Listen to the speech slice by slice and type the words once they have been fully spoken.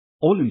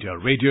All India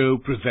Radio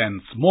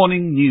presents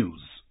Morning News.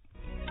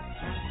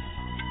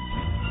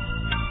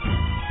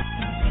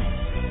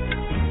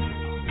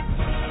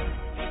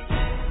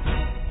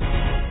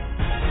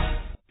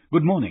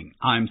 Good morning,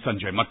 I'm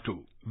Sanjay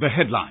Mattu. The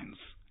headlines.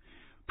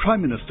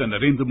 Prime Minister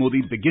Narendra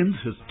Modi begins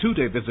his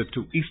two-day visit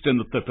to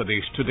eastern Uttar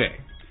Pradesh today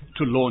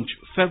to launch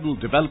several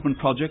development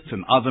projects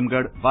in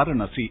Azamgarh,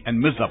 Varanasi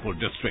and Mirzapur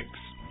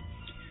districts.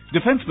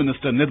 Defence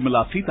Minister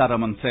Nirmala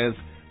Sitharaman says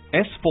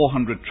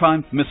S-400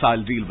 Triumph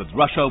missile deal with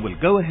Russia will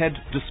go ahead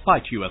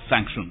despite US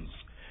sanctions.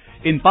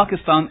 In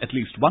Pakistan, at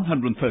least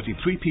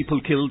 133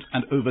 people killed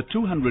and over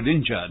 200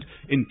 injured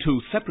in two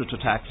separate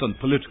attacks on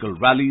political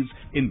rallies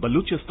in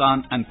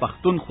Baluchistan and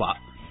Pakhtunkhwa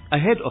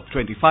ahead of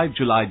 25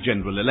 July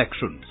general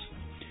elections.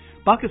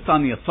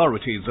 Pakistani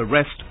authorities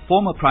arrest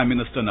former Prime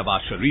Minister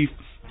Nawaz Sharif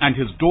and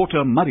his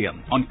daughter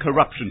Maryam on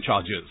corruption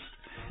charges.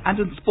 And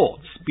in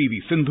sports,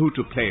 PV Sindhu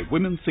to play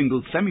women's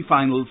singles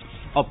semi-finals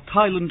of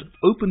Thailand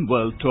Open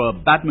World Tour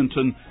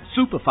Badminton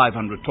Super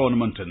 500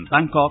 tournament in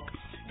Bangkok.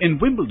 In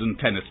Wimbledon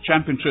Tennis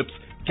Championships,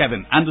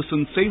 Kevin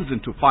Anderson sails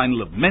into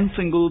final of men's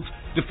singles,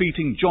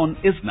 defeating John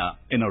Isner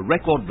in a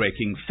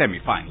record-breaking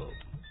semi-final.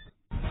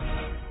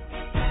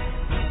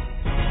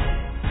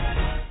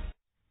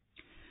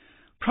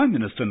 Prime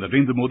Minister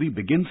Narendra Modi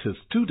begins his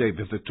two-day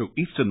visit to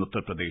eastern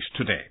Uttar Pradesh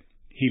today.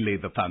 He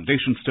laid the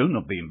foundation stone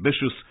of the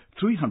ambitious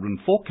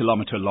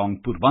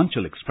 304-kilometre-long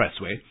Purvanchal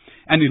Expressway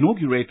and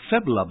inaugurates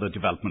several other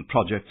development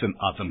projects in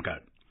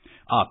Azamgarh.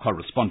 Our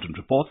correspondent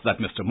reports that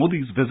Mr.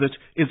 Modi's visit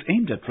is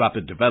aimed at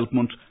rapid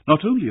development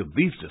not only of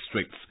these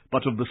districts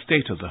but of the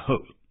state as a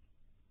whole.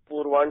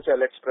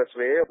 Purvanchal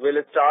Expressway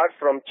will start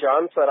from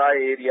Chand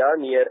Sarai area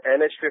near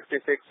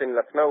NH56 in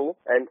Lucknow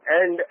and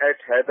end at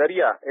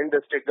Haidaria in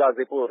district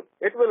Ghazipur.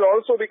 It will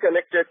also be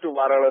connected to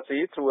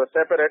Varanasi through a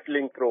separate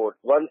link road.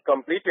 Once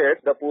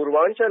completed, the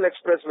Purvanchal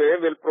Expressway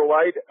will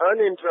provide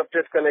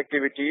uninterrupted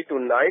connectivity to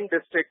 9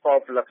 districts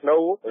of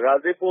Lucknow,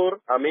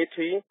 Ghazipur,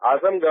 Amethi,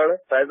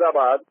 Azamgarh,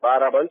 Faizabad,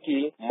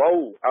 Barabanki,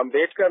 Mau,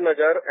 Ambedkar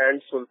Nagar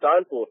and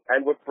Sultanpur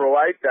and would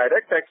provide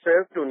direct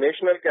access to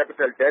national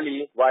capital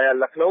Delhi via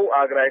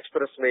Lucknow-Agra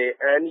Expressway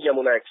and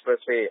Yamuna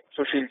Expressway.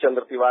 Sushil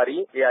Chandra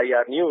Tiwari,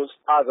 AIR News,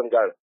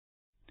 Azamgarh.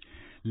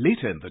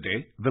 Later in the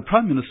day, the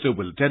Prime Minister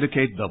will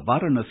dedicate the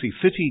Varanasi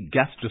City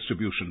Gas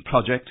Distribution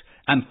Project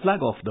and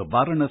flag off the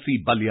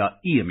Varanasi-Balia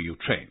EMU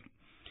train.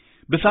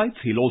 Besides,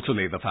 he'll also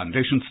lay the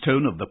foundation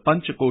stone of the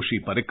Panchakoshi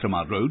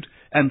Parikrama Road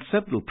and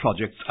several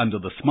projects under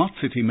the Smart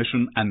City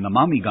Mission and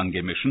Namami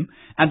Gange Mission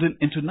and an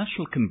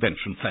international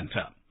convention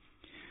centre.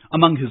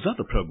 Among his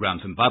other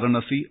programs in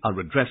Varanasi are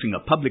addressing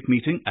a public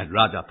meeting at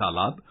Raja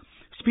Talab,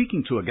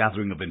 speaking to a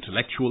gathering of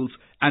intellectuals,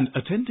 and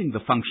attending the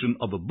function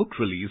of a book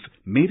release,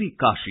 Meri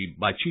Kashi,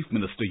 by Chief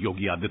Minister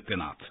Yogi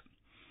Adityanath.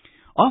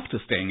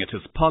 After staying at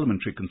his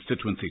parliamentary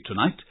constituency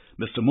tonight,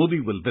 Mr. Modi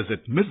will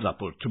visit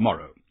Mirzapur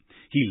tomorrow.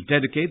 He'll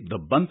dedicate the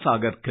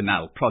Bansagar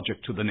Canal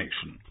project to the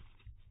nation.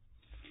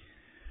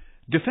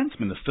 Defence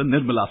Minister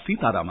Nirmala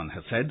Sitharaman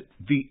has said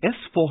the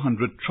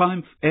S-400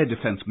 Triumph air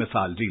defence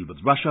missile deal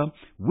with Russia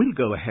will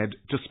go ahead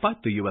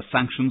despite the US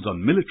sanctions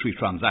on military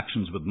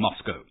transactions with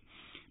Moscow.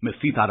 Ms.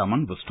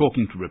 Sitharaman was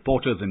talking to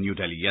reporters in New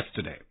Delhi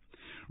yesterday.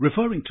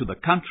 Referring to the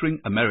Countering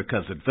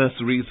America's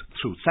Adversaries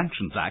Through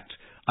Sanctions Act,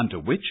 under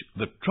which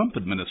the Trump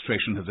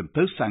administration has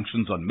imposed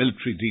sanctions on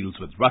military deals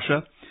with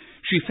Russia,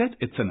 she said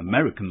it's an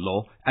American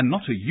law and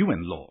not a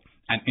UN law,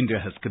 and India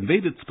has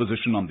conveyed its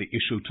position on the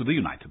issue to the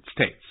United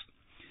States.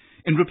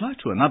 In reply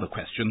to another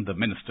question, the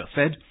minister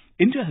said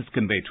India has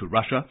conveyed to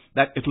Russia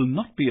that it will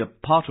not be a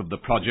part of the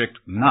project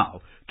now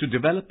to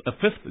develop a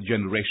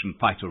fifth-generation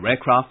fighter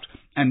aircraft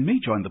and may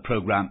join the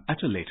program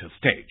at a later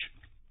stage.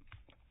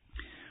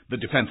 The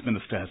defence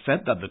minister has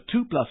said that the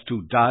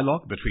 2+2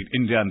 dialogue between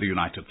India and the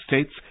United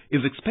States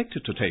is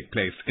expected to take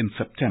place in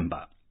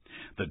September.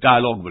 The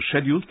dialogue was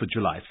scheduled for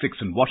July 6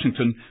 in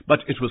Washington, but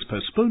it was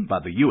postponed by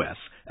the US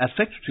as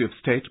Secretary of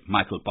State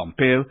Michael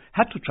Pompeo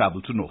had to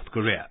travel to North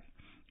Korea.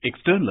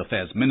 External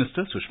Affairs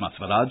Minister Sushma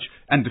Swaraj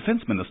and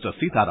Defence Minister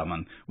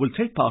Sitharaman will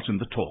take part in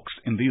the talks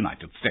in the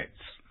United States.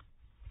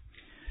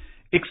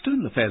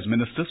 External Affairs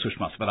Minister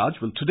Sushma Swaraj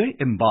will today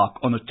embark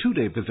on a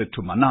two-day visit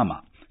to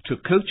Manama to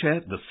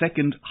co-chair the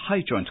second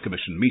High Joint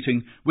Commission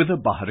meeting with her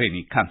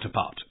Bahraini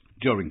counterpart.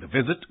 During the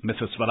visit,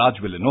 Mrs.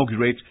 Swaraj will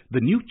inaugurate the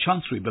new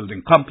Chancery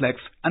Building complex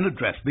and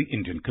address the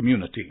Indian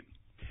community.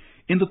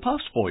 In the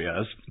past 4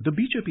 years, the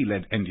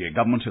BJP-led NDA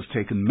government has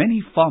taken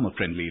many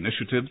farmer-friendly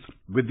initiatives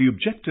with the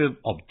objective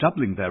of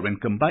doubling their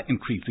income by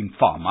increasing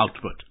farm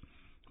output.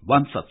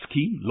 One such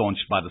scheme,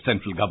 launched by the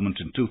central government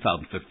in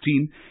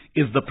 2015,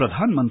 is the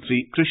Pradhan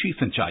Mantri Krishi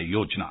Sinchai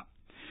Yojana.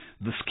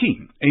 The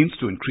scheme aims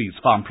to increase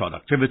farm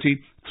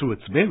productivity through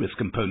its various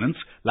components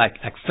like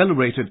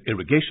Accelerated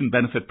Irrigation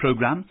Benefit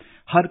Program,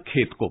 Har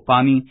Khet Ko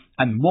Pani,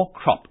 and More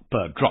Crop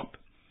Per Drop.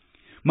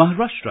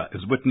 Maharashtra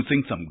is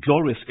witnessing some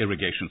glorious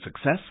irrigation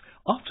success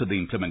after the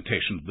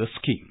implementation of this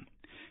scheme.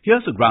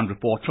 Here's a ground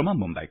report from our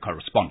Mumbai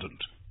correspondent.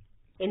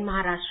 In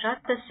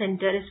Maharashtra, the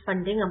center is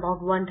funding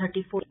about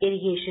 134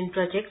 irrigation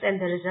projects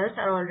and the results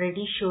are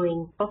already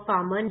showing. A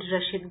farmer,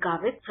 Rashid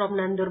Gavit from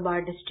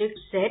Nandurbar district,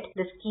 said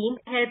the scheme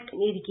helped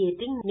in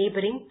irrigating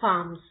neighboring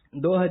farms.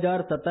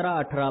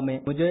 2017-18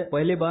 में मुझे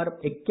पहली बार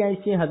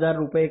 81,000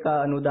 रुपए का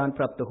अनुदान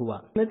प्राप्त हुआ।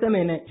 इसमें से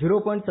मैंने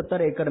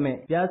 0.70 एकड़ में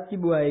प्याज की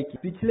बुआई की।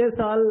 पिछले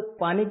साल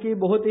पानी की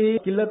बहुत ही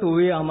किल्लत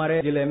हुई हमारे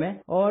जिले में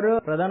और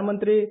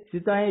प्रधानमंत्री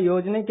सिंचाई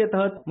योजना के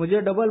तहत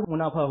मुझे डबल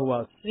मुनाफा हुआ।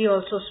 We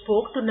also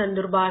spoke to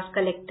Nandurbar's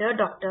collector,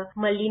 Dr.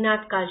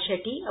 Mallinath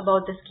Kalshetty,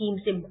 about the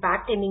scheme's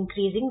impact in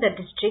increasing the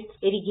district's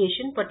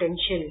irrigation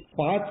potential.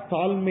 5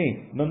 साल में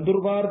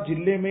नंदुरबार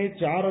जिले में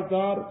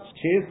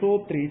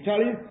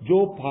 4,643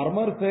 जो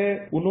फार्मर्स है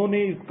उन्होंने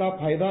इसका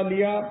फायदा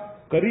लिया।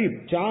 करीब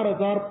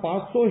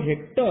 4,500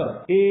 हेक्टर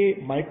ये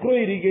माइक्रो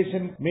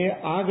इरिगेशन में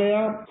आ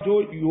गया। जो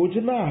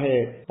योजना है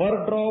पर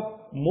ड्रॉप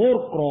मोर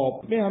क्रॉप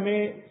में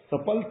हमें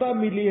सफलता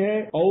मिली है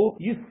और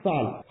इस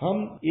साल हम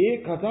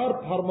 1,000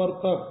 फार्मर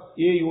तक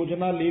ये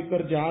योजना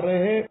लेकर जा रहे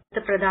हैं।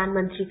 The Pradhan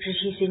Mantri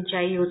Krishi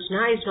Sinchai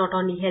Yojana is not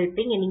only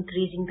helping in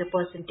increasing the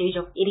percentage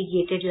of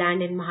irrigated land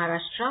in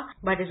Maharashtra,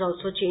 but is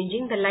also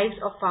changing the lives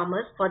of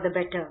farmers for the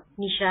better.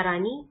 Nisha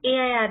Rani,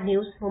 AIR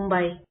News,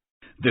 Mumbai.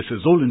 This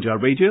is All India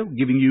Radio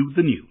giving you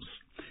the news.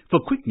 For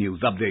quick news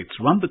updates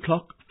round the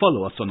clock,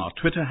 follow us on our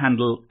Twitter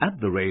handle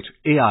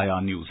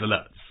 @AIR News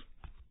Alerts.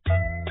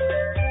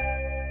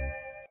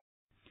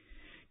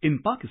 In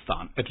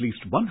Pakistan, at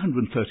least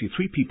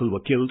 133 people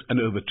were killed and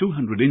over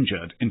 200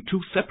 injured in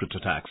 2 separate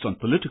attacks on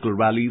political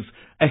rallies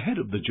ahead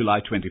of the July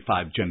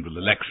 25 general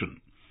election.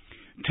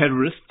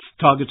 Terrorists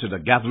targeted a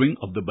gathering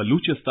of the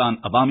Baluchistan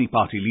Awami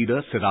Party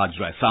leader Siraj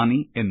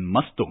Raisani in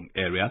Mastung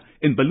area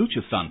in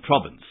Baluchistan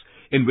province,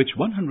 in which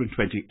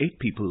 128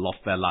 people lost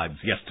their lives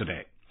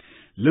yesterday.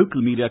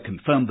 Local media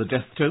confirmed the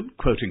death toll,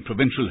 quoting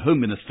Provincial Home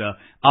Minister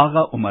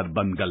Agha Umar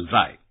Bangal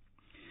Rai.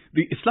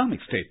 The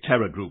Islamic State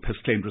terror group has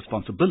claimed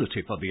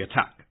responsibility for the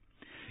attack.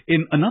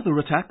 In another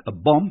attack, a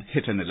bomb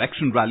hit an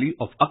election rally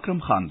of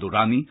Akram Khan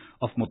Durrani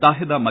of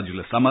Muttahida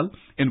Majlis Amal,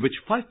 in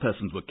which 5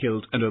 persons were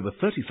killed and over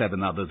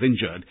 37 others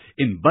injured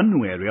in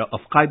Bannu area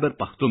of Khyber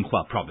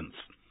Pakhtunkhwa province.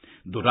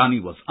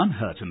 Durrani was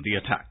unhurt in the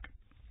attack.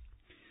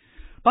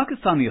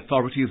 Pakistani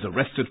authorities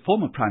arrested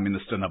former Prime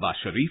Minister Nawaz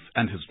Sharif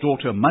and his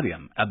daughter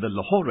Maryam at the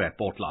Lahore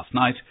airport last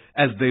night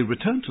as they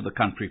returned to the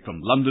country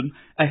from London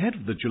ahead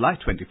of the July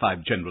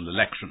 25 general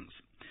elections.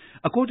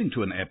 According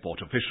to an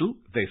airport official,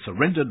 they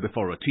surrendered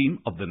before a team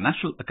of the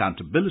National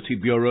Accountability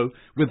Bureau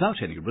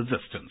without any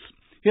resistance.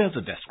 Here's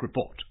a desk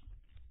report.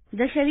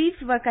 The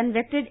Sharifs were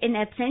convicted in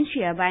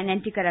absentia by an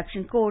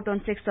anti-corruption court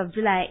on 6th of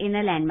July in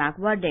a landmark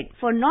verdict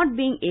for not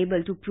being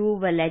able to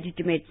prove a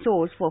legitimate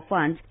source for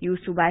funds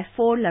used to buy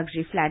 4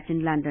 luxury flats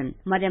in London.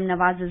 Maryam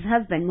Nawaz's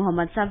husband,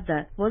 Mohammad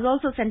Safdar, was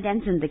also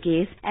sentenced in the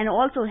case and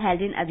also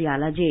held in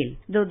Adiala jail.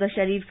 Though the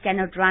Sharifs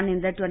cannot run in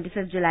the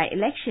 25th July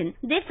election,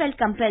 they felt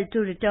compelled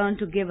to return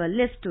to give a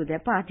lift to their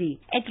party.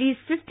 At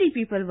least 50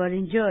 people were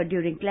injured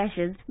during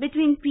clashes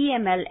between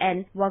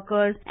PMLN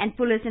workers and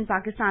police in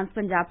Pakistan's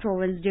Punjab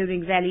province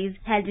during rallies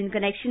held in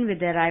connection with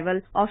the arrival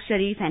of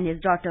Sharif and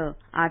his daughter.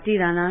 Aarti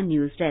Rana,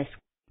 News Desk.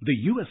 The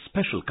U.S.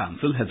 Special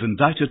Counsel has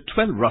indicted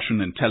 12 Russian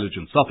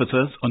intelligence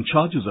officers on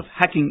charges of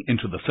hacking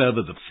into the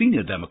servers of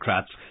senior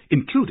Democrats,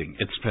 including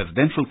its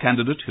presidential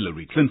candidate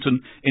Hillary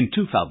Clinton, in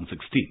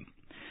 2016.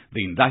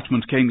 The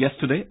indictment came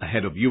yesterday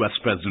ahead of U.S.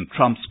 President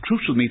Trump's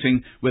crucial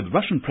meeting with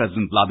Russian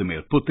President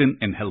Vladimir Putin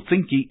in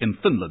Helsinki in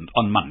Finland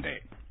on Monday.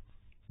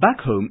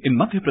 Back home in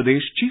Madhya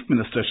Pradesh, Chief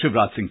Minister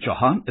Shivraj Singh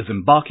Chauhan is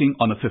embarking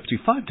on a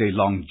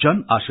 55-day-long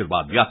Jan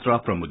Ashirwad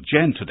Yatra from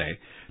Ujjain today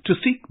to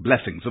seek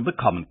blessings of the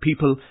common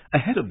people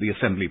ahead of the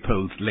assembly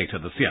polls later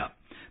this year.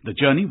 The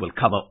journey will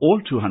cover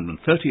all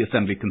 230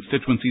 assembly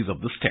constituencies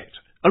of the state.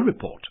 A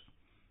report.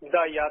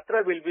 The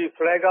Yatra will be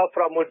flagged off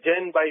from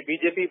Ujjain by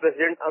BJP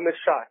President Amit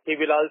Shah. He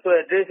will also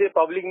address a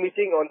public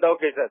meeting on the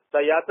occasion.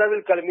 The Yatra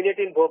will culminate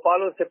in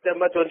Bhopal on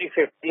September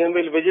 25th. He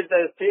will visit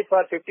the state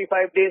for 55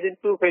 days in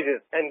 2 phases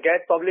and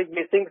get public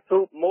meetings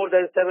through more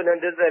than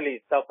 700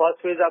 rallies. The first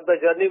phase of the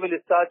journey will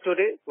start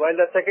today, while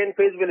the second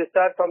phase will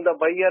start from the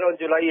Baiyar on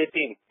July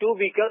 18. 2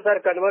 vehicles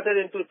are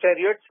converted into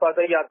chariots for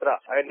the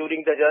Yatra, and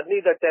during the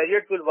journey, the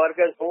chariots will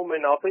work as home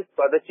and office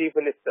for the Chief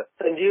Minister.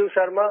 Sanjeev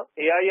Sharma,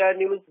 AIR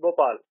News,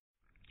 Bhopal.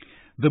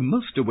 The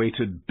most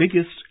awaited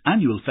biggest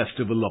annual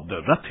festival of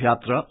the Rath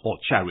Yatra or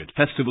Chariot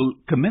Festival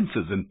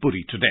commences in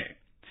Puri today.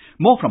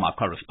 More from our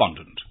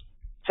correspondent.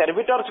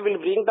 Servitors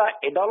will bring the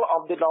idol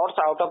of the lords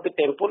out of the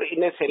temple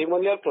in a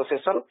ceremonial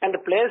procession and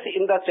place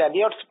in the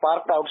chariots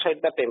parked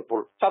outside the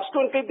temple.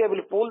 Subsequently, they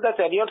will pull the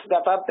chariots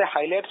that are the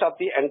highlights of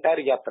the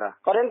entire yatra.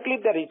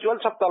 Currently, the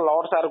rituals of the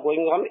lords are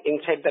going on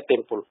inside the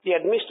temple. The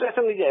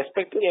administration is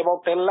expecting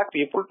about 10 lakh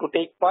people to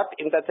take part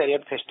in the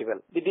chariot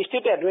festival. The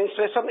district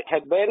administration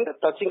has banned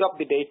touching of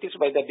the deities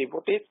by the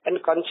devotees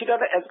and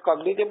considered as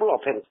cognizable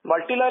offence.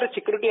 Multi-layer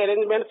security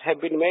arrangements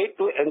have been made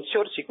to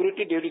ensure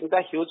security during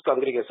the huge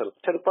congregation.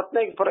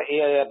 For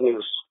AIR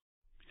News.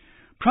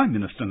 Prime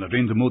Minister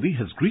Narendra Modi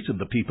has greeted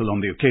the people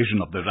on the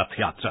occasion of the Rath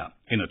Yatra.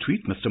 In a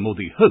tweet, Mr.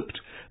 Modi hoped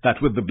that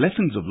with the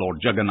blessings of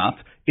Lord Jagannath,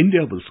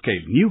 India will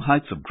scale new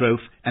heights of growth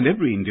and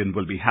every Indian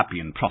will be happy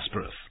and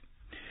prosperous.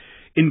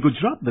 In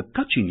Gujarat, the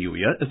Kutchi New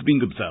Year is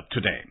being observed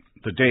today.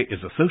 The day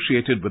is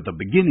associated with the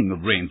beginning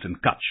of rains in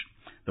Kutch.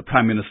 The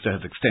Prime Minister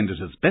has extended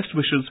his best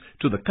wishes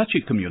to the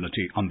Kutchi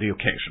community on the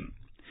occasion.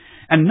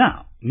 And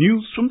now,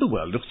 news from the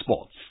world of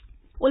sports.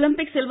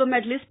 Olympic silver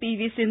medalist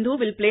PV Sindhu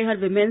will play her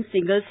women's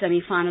singles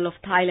semi-final of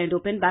Thailand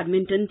Open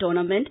badminton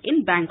tournament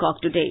in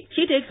Bangkok today.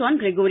 She takes on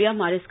Gregoria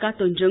Mariska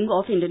Tunjung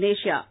of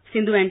Indonesia.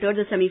 Sindhu entered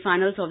the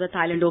semi-finals of the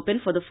Thailand Open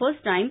for the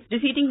first time,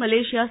 defeating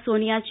Malaysia's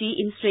Sonia Chi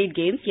in straight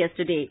games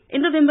yesterday.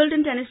 In the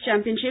Wimbledon Tennis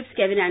Championships,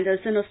 Kevin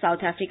Anderson of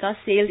South Africa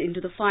sailed into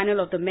the final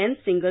of the men's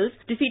singles,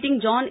 defeating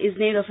John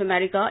Isner of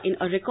America in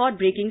a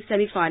record-breaking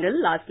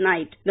semi-final last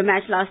night. The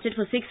match lasted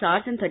for 6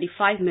 hours and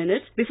 35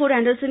 minutes before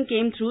Anderson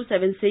came through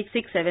 7-6,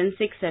 6-7,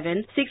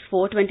 6-7,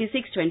 6-4,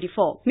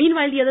 26-24.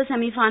 Meanwhile, the other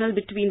semi-final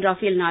between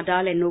Rafael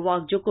Nadal and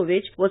Novak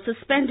Djokovic was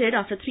suspended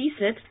after 3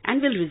 sets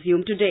and will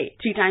resume today.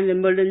 Three-time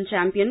Wimbledon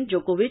champion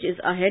Djokovic is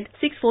ahead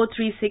 6-4,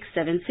 3-6,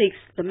 7-6.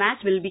 The match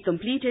will be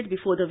completed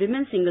before the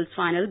women's singles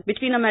final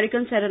between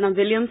American Serena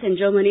Williams and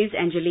Germany's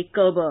Angelique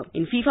Kerber.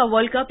 In FIFA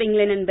World Cup,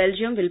 England and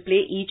Belgium will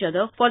play each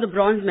other for the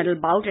bronze medal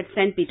bout at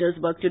St.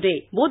 Petersburg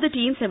today. Both the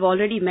teams have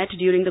already met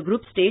during the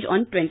group stage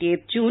on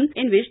 28th June,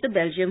 in which the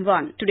Belgium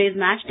won. Today's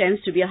match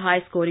tends to be a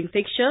high-scoring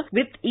fixture,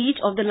 with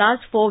each of the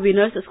last 4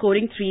 winners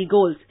scoring 3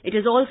 goals. It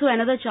is also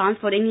another chance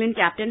for England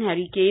captain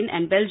Harry Kane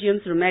and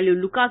Belgium's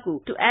Romelu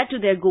Lukaku to add to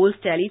their goals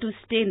tally to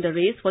stay in the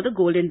race for the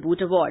Golden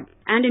Boot award.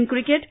 And in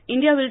cricket,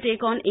 India will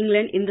take on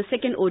England in the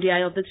second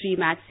ODI of the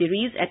 3-match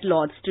series at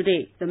Lord's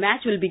today. The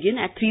match will begin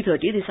at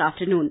 3:30 this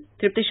afternoon.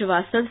 Tripti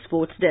Srivastava,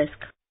 Sports Desk.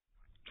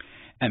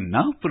 And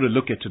now for a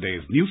look at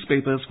today's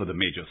newspapers for the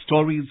major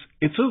stories,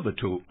 it's over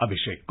to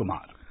Abhishek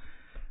Kumar.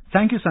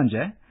 Thank you,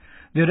 Sanjay.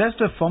 The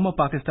arrest of former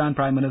Pakistan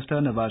Prime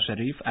Minister Nawaz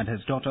Sharif and his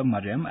daughter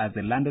Maryam as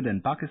they landed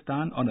in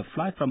Pakistan on a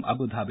flight from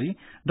Abu Dhabi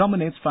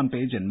dominates front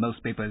page in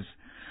most papers.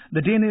 The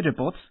DNA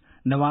reports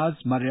Nawaz,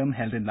 Maryam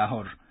held in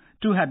Lahore.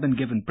 2 had been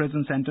given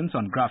prison sentence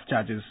on graft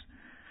charges.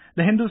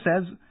 The Hindu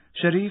says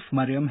Sharif,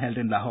 Maryam held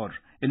in Lahore.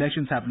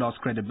 Elections have lost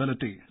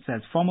credibility,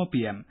 says former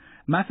PM.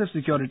 Massive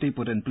security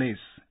put in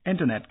place.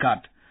 Internet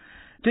cut.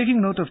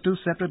 Taking note of 2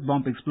 separate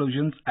bomb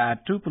explosions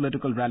at 2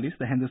 political rallies,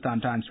 the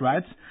Hindustan Times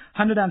writes,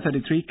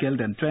 133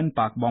 killed in twin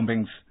park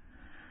bombings.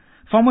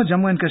 Former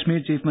Jammu and Kashmir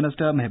Chief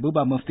Minister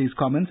Mehbooba Mufti's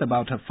comments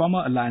about her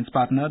former alliance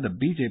partner, the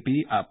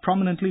BJP, are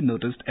prominently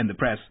noticed in the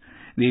press.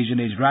 The Asian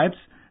Age writes,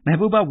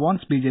 Mehbooba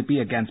wants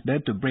BJP against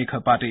bid to break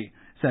her party,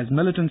 says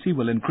militancy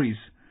will increase.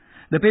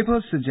 The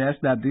papers suggest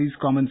that these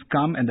comments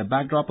come in the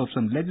backdrop of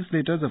some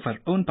legislators of her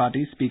own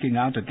party speaking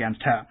out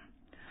against her.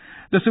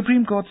 The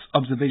Supreme Court's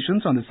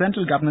observations on the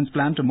central government's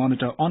plan to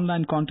monitor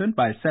online content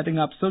by setting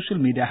up social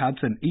media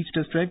hubs in each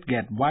district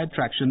get wide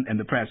traction in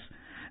the press.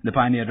 The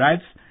Pioneer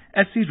writes,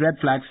 SC Red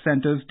Flag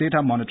Center's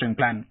data monitoring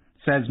plan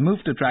says move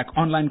to track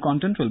online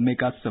content will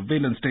make us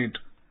surveillance state.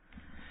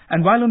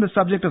 And while on the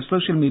subject of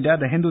social media,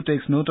 the Hindu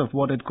takes note of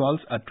what it calls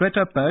a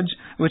Twitter purge,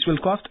 which will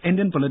cost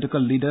Indian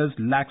political leaders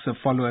lakhs of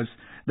followers.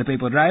 The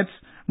paper writes,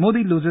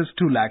 Modi loses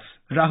 2 lakhs,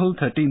 Rahul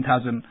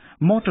 13,000.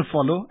 More to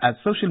follow as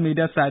social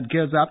media site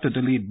gears up to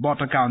delete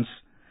bot accounts.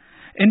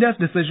 India's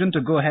decision to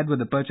go ahead with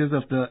the purchase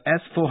of the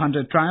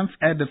S-400 Triumph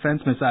air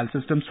defense missile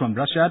systems from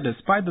Russia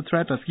despite the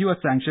threat of US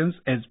sanctions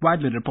is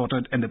widely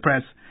reported in the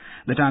press.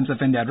 The Times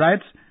of India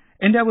writes,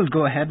 India will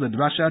go ahead with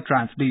Russia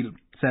Triumph deal,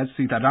 says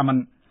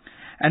Sitaraman.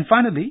 And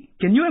finally,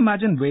 can you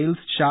imagine whales,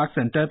 sharks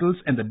and turtles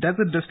in the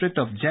desert district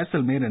of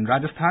Jaisalmer in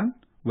Rajasthan?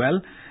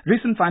 Well,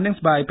 recent findings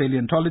by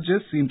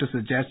paleontologists seem to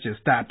suggest just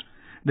that.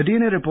 The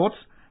DNA reports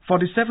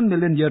 47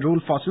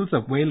 million-year-old fossils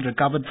of whale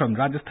recovered from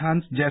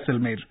Rajasthan's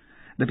Jaisalmer.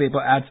 The paper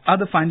adds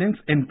other findings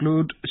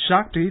include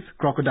shark teeth,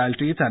 crocodile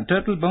teeth and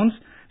turtle bones,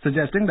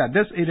 suggesting that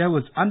this area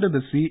was under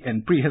the sea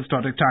in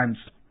prehistoric times.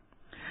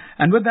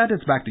 And with that,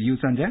 it's back to you,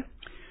 Sanjay.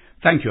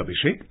 Thank you,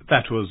 Abhishek.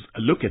 That was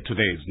a look at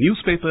today's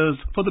newspapers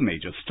for the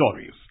major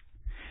stories.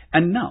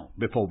 And now,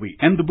 before we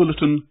end the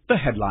bulletin, the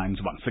headlines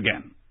once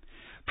again.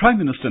 Prime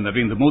Minister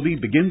Narendra Modi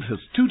begins his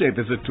 2-day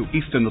visit to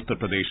eastern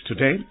Uttar Pradesh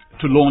today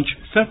to launch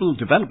several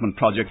development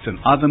projects in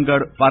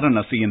Azamgarh,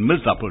 Varanasi and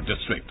Mirzapur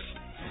districts.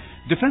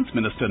 Defence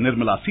Minister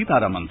Nirmala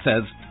Sitharaman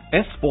says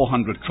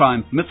S-400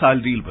 Triumph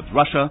missile deal with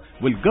Russia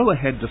will go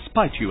ahead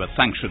despite US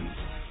sanctions.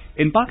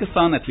 In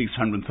Pakistan, at least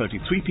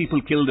 133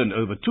 people killed and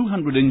over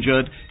 200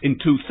 injured in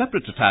 2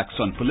 separate attacks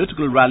on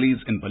political rallies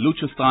in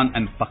Baluchistan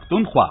and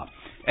Pakhtunkhwa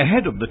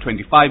ahead of the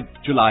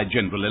 25 July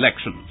general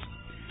elections.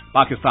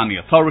 Pakistani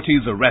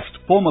authorities arrest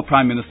former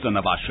Prime Minister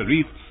Nawaz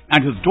Sharif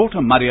and his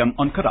daughter Maryam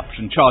on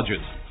corruption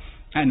charges.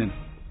 And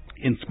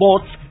in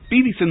sports,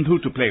 PV Sindhu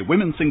to play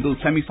women's singles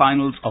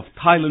semi-finals of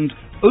Thailand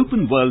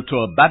Open World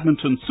Tour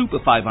Badminton Super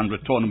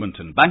 500 tournament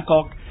in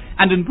Bangkok,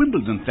 and in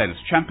Wimbledon Tennis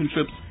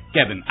Championships,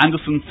 Kevin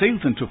Anderson sails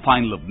into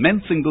final of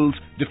men's singles,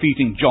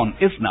 defeating John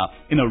Isner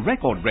in a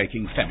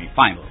record-breaking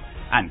semi-final.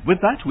 And with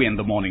that, we end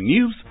the morning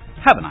news.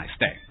 Have a nice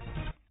day.